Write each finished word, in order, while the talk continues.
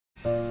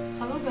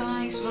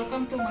guys,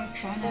 welcome to my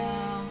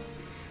channel.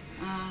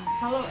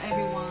 Hello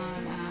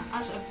everyone.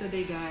 As of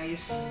today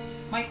guys,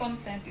 my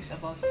content is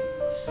about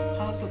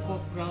how to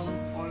cook ground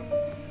pork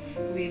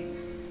with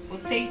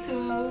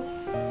potato,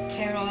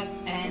 carrot,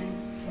 and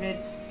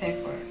red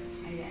pepper.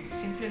 Ayan,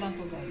 simple lang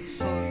to guys.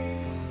 So,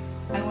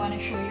 I wanna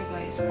show you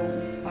guys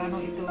kung paano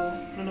ito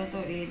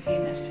lulutuin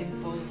in a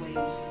simple way.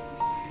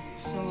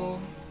 So,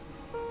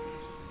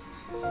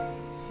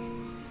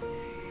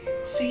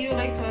 see you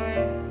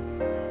later.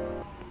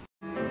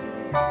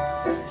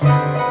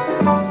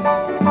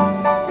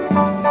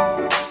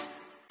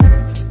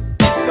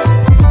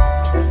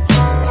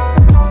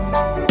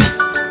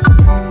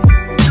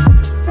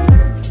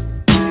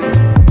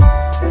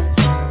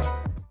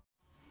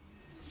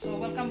 So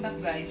welcome back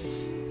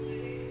guys,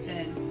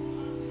 and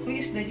who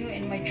is the new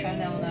in my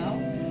channel now,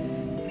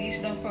 please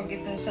don't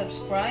forget to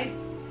subscribe,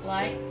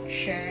 like,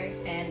 share,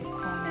 and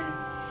comment,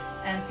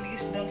 and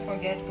please don't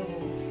forget to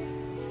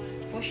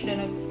push the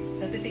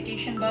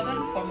notification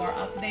button for more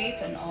updates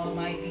on all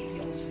my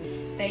videos.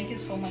 Thank you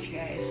so much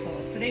guys. So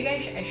today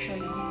guys, I show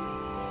you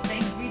the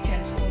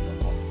ingredients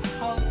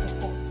how to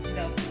cook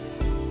the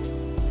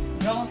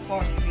ground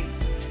pork with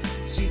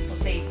sweet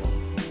potato.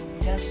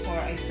 Just for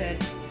I said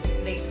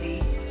lately,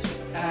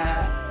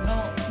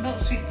 no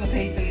sweet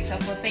potato, it's a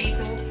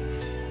potato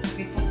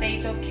with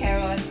potato,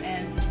 carrot,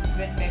 and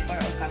red pepper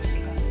or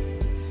capsicum.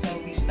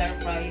 So we stir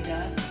fry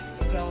the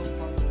ground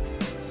pork.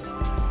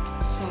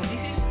 So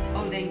this is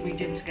all the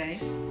ingredients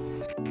guys.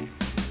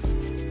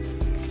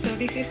 So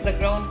this is the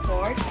ground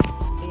pork.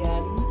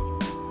 Ayan.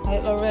 I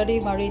already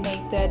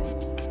marinated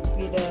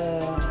with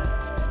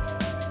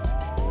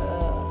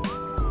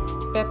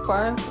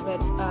pepper,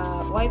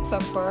 white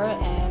pepper,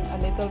 and a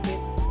little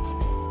bit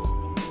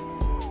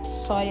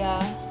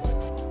soya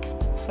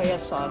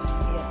sauce.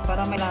 Ayan,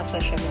 para may lasa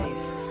siya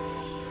guys.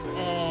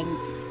 And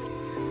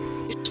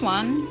this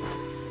one,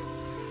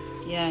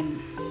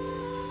 yan,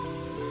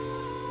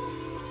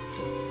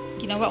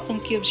 ginawa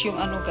kong cubes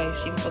yung guys,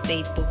 yung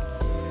potato.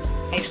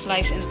 I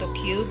slice into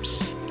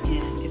cubes.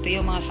 Ayan, ito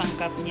yung mga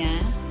sangkap niya.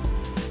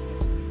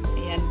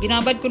 Ayan,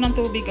 binabad ko ng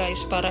tubig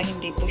guys para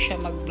hindi po siya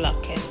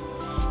mag-blackhead.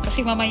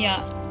 Kasi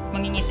mamaya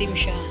mangingitim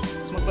siya,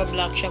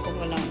 magba-black siya kung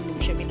hindi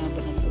siya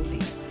binabad ng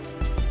tubig.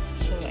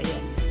 So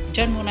ayan,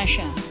 dyan muna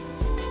siya.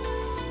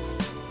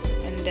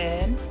 And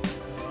then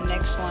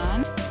next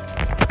one,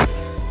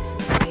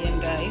 ayan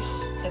guys,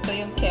 ito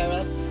yung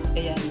carrot.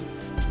 Ayan,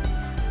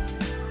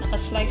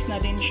 nakaslice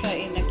na din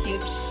siya in a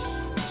cubes,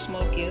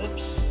 small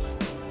cubes.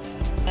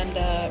 And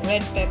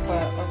red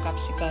pepper or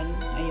capsicum,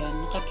 ayan,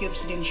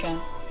 naka-cubes din siya.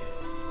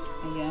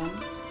 Ayan.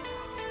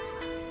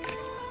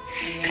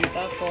 Ayan,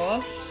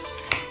 tapos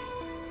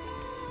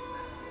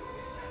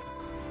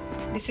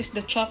this is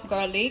the chopped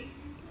garlic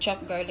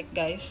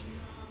guys.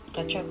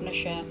 Naka-chop na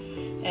siya.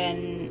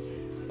 And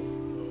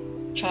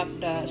chop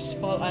the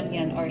small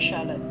onion or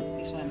shallot,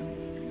 this one.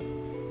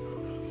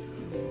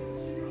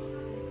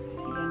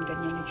 Ayan,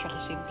 ganyan yung siya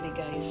kasimple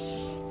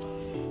guys.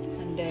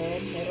 And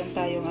then meron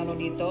tayong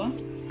dito.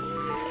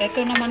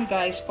 Ito naman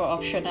guys, for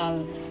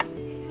optional.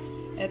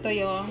 Ito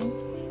yung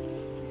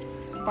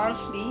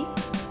parsley.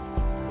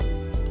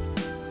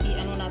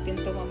 I-ano natin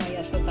to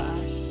mamaya sa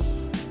taas.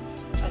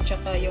 At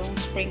saka yung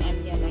spring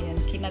onion. Ayan,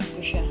 kinat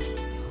ko siya.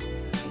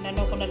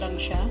 Hinalo ko na lang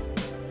siya.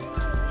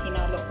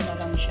 Hinalo ko na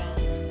lang siya.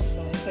 So,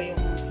 ito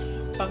yung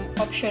pang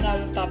optional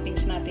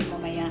toppings natin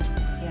mamaya.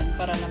 Ayan,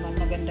 para naman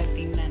magandang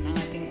tingnan ang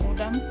ating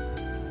ulam.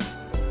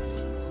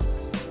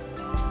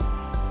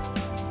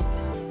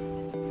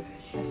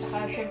 At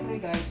saka, syempre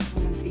guys,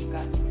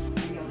 mantika.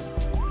 Ayun,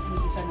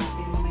 hinigisa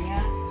natin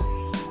mamaya.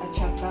 At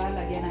saka,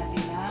 lagyan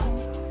natin ng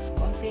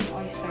konting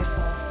oyster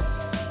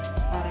sauce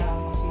para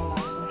mas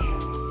malasa siya.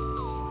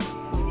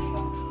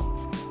 Diba?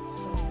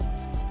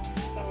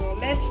 So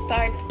let's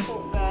start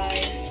po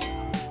guys.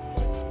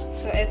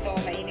 So eto,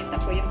 mainit na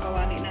po yung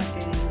kawali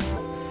natin.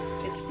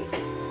 Let's put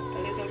a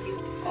little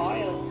bit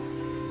oil.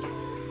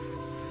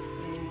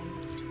 Ayan.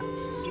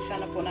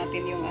 Gisa na po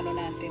natin yung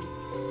natin.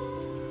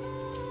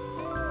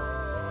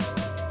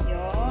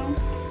 Yung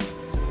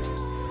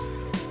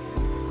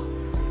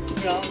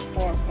ground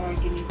pork or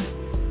ginito.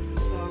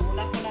 So,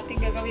 muna po natin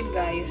gagawin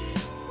guys.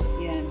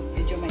 Yan,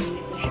 medyo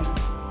mainit na siya.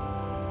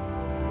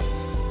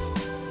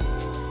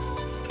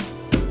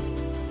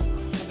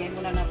 Lagyan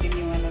muna natin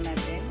yung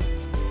natin.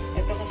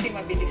 Ito kasi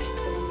mabilis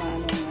itong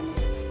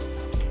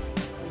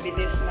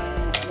mabilis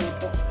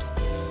maluto.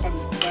 Pag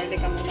garlic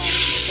ka muna,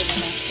 ito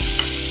muna.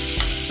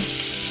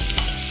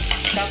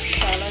 Chopped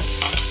shallot.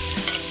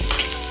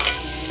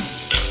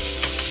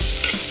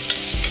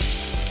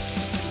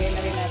 Lagyan na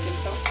rin natin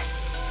ito.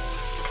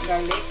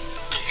 Garlic.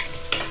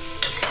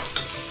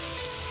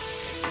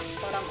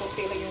 Parang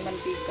konti lang yung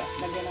mantika.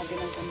 Lagyan natin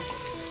ng konti.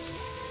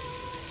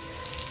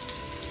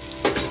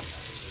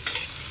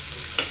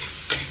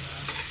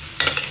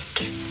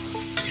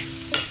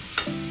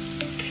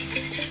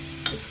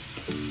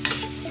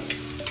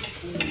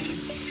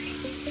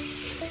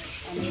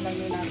 Ano lang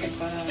yun natin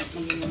para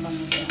maging mapang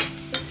siya.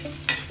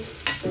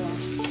 So,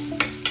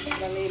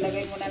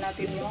 ilagay muna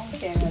natin yung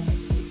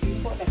carrots.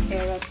 Po the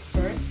carrots.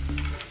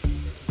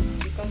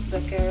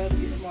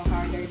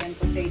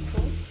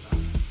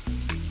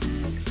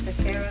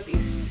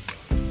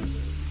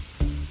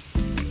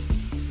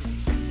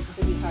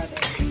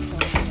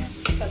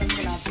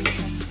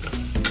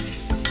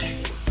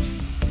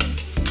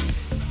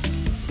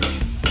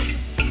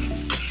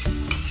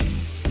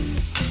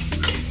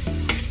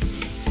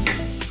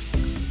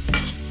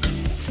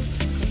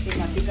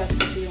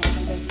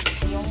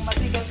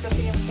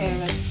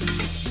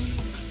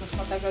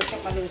 matagal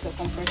siyang maluto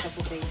compare sa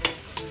potato.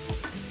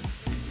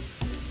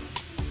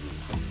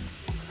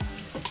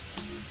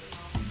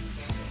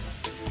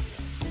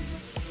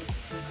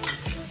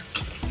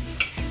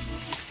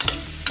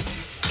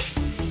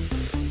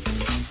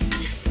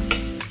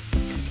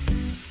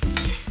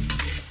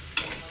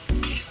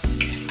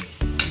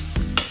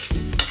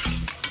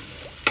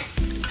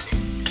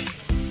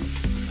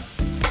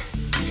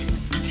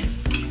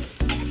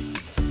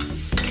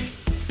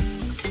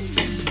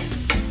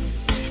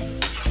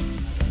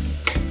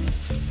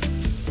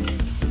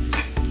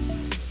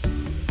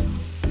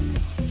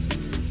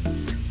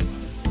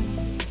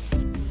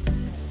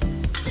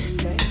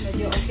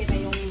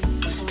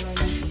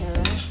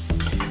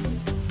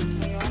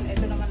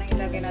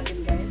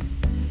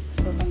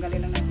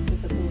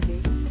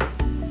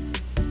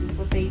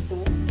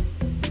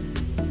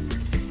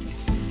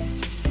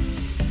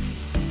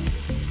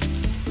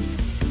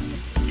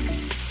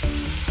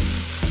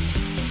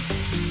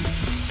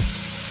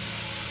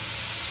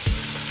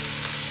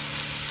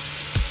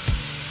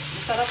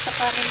 Sarap sa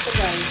kanin to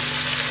guys.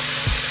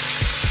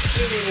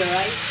 Really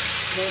right?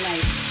 Very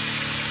nice.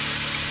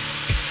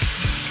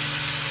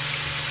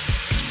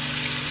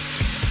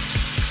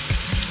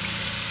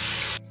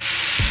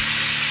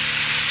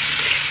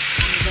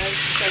 And guys,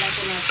 isa lang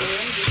po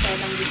natin. Bisa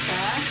lang bisa.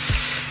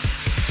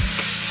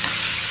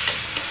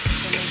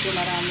 So, medyo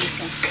marami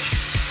ito.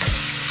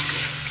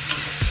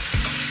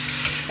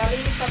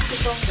 Kalilipat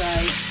ito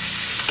guys.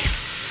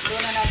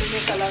 Doon na natin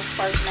yung sa last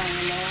part na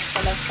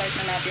sa last part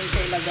na natin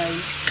siya ilagay.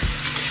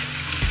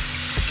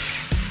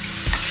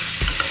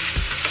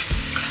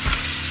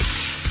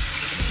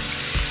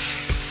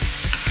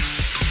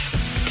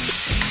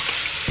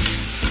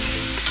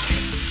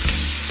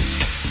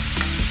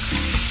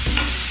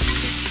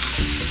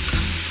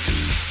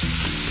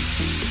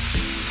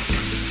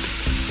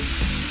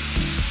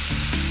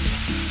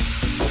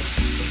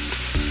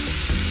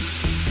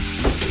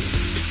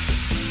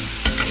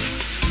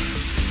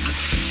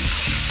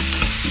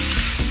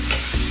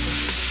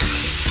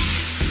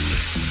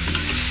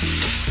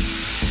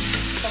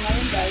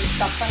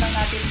 Takpan lang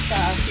natin sa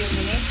a few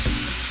minutes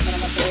para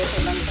matuto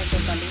lang sa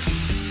totally.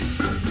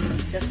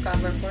 Just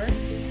cover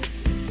first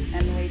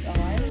and wait a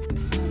while.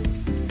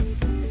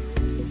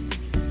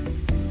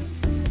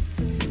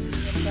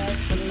 Yan guys,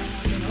 pwede lang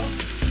natin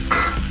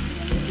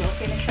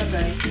okay na siya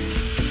guys.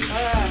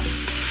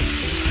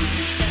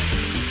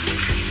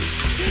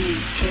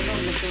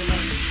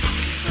 Tulog.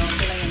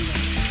 Okay lang yan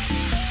guys.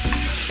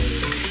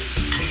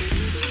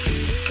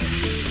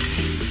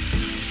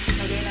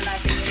 Lagyan na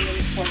natin yung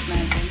pork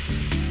natin.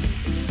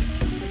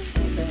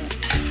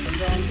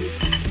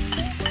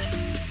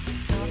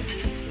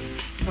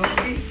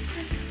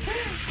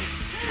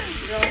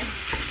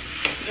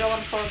 Drawn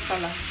pork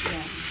pala.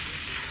 Yan.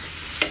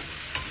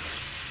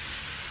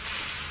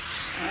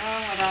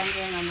 Marami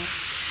yung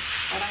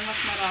parang mas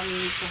marami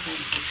yung sahog.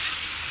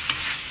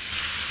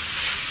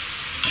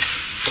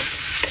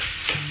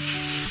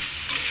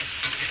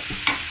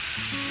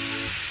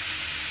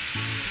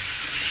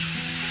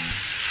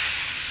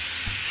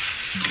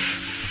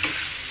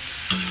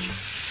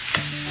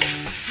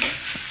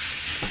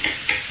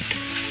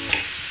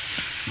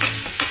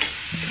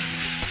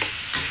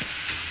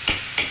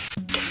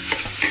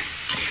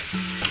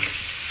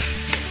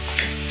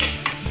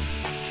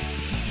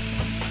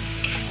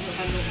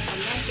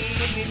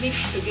 We mix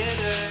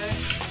together.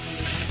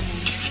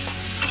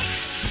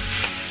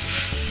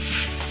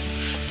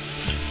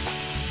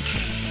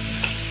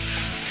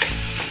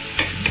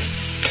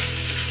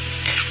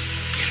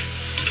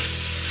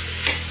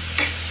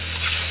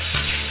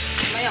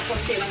 Maya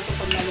konti lang ito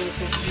pag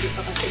naluto. Hindi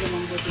pa kasi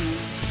lumambot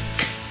na.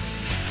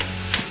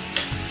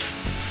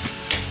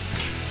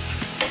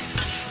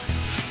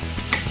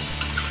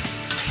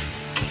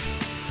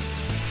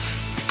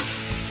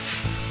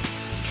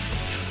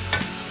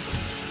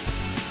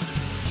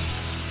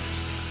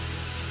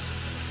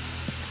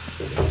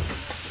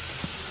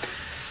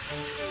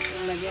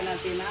 Lagyan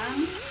natin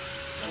ng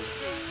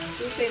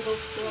 2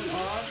 tablespoons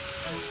of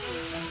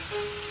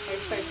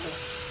oyster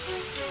sauce.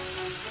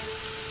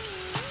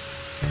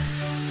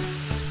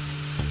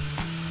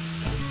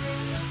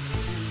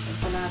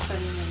 Pagpalasan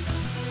nyo na.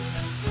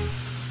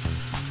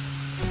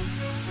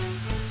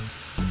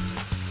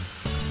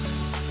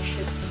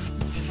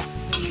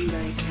 Ayan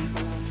guys, ang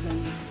palasan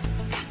nyo.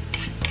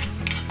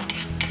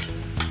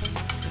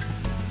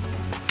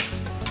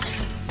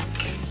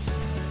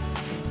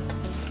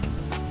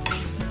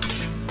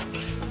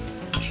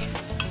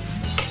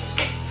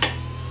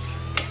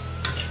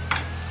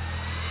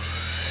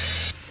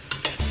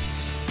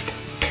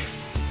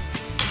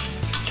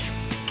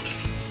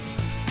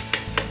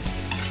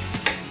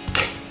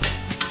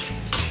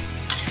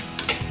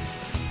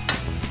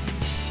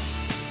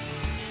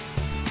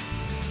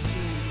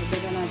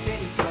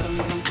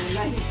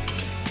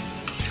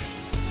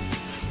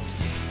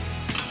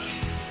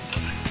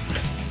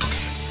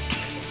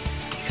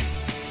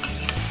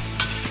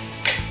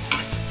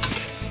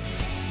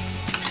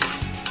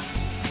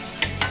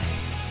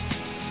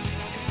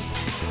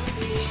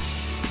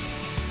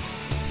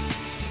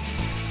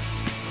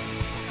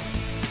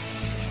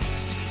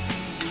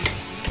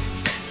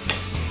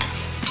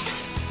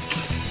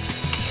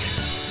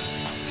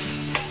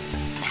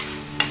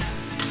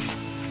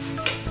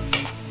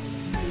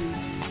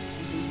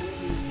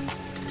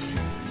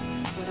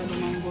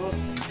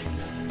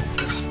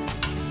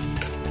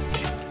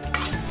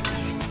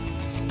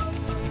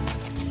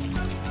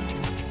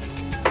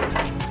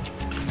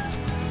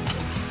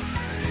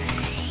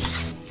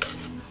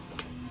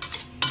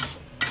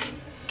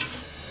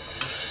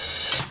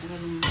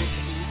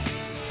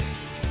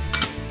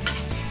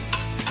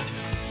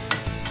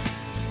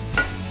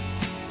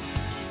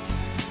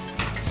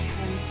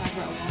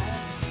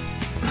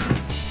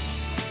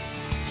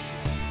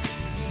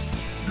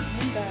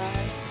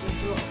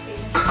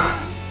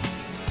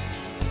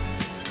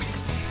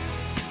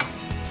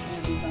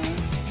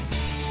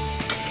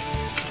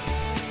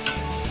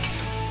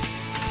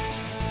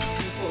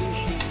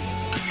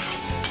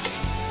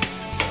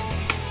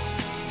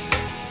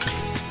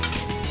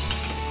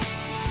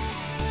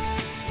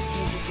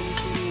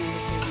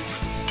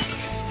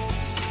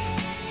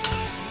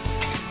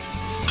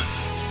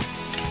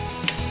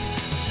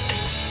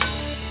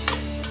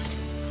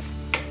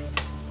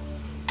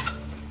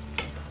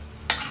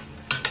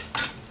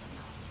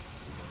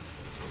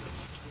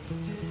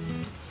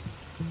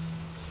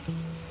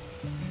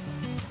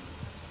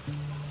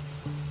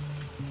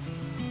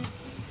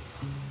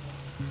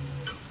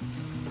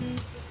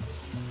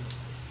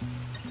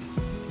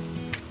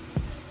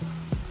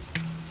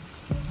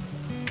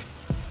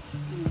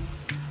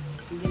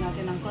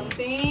 Ng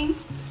konting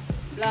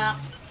black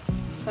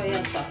soya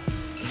sauce.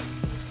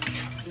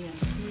 Ayan.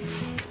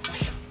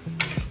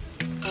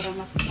 Para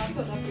mas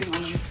masarap yung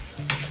ano.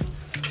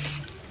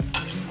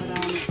 Para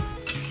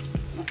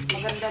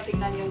maganda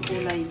tingnan yung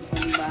kulay.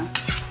 Diba?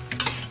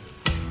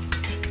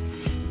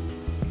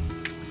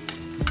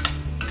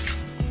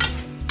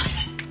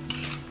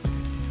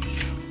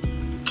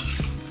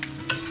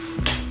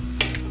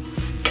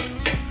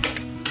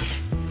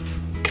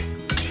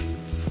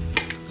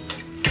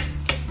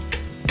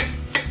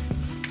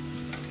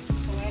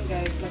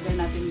 Lagay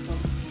natin ito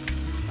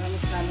para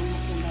mas lalong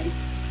makulay.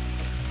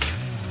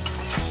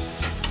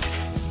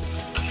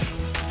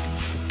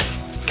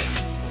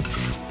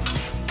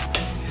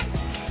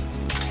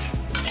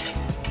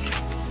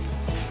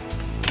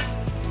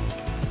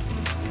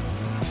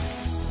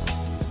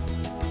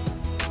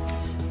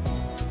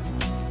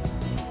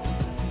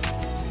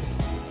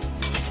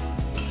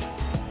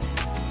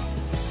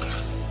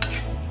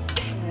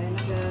 Ayan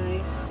na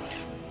guys.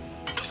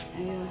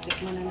 Ayun,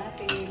 tikman na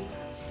natin.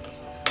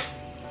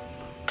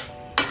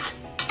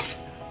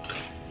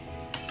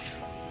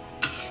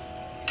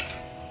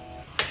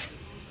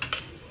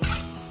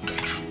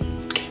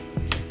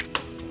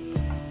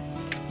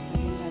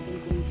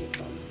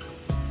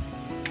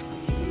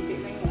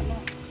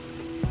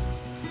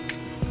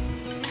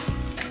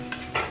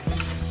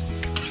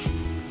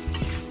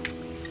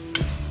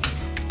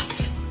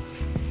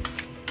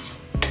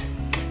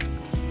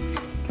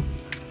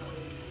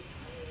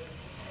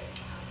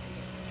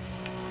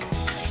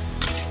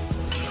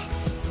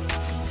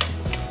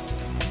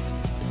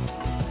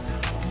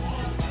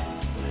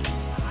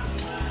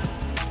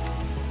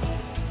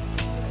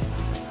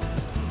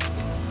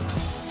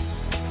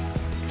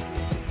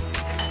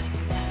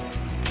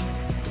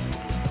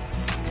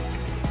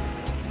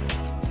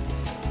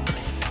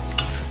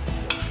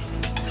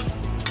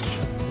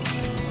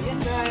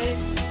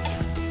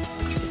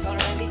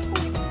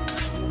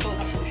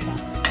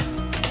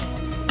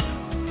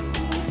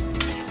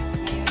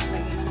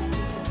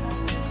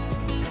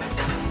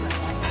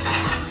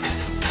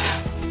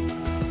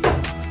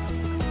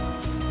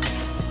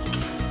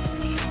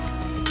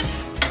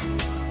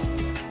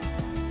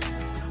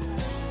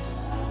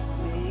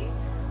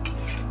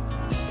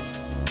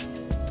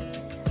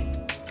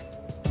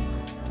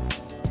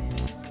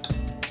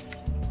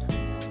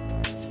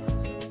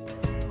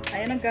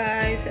 Ayan na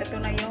guys, ito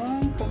na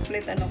yung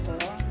complete ano ko,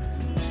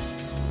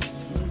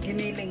 yung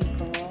giniling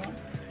ko.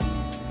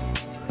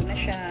 Ito na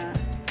siya.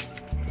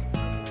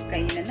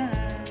 Kainan na.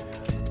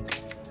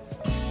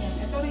 Ayan,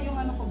 ito na yung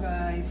ano ko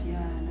guys.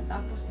 Yan,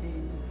 natapos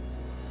din.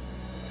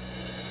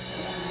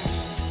 Ayan.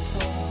 So,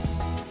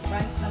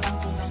 fries na lang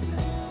po lang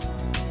guys.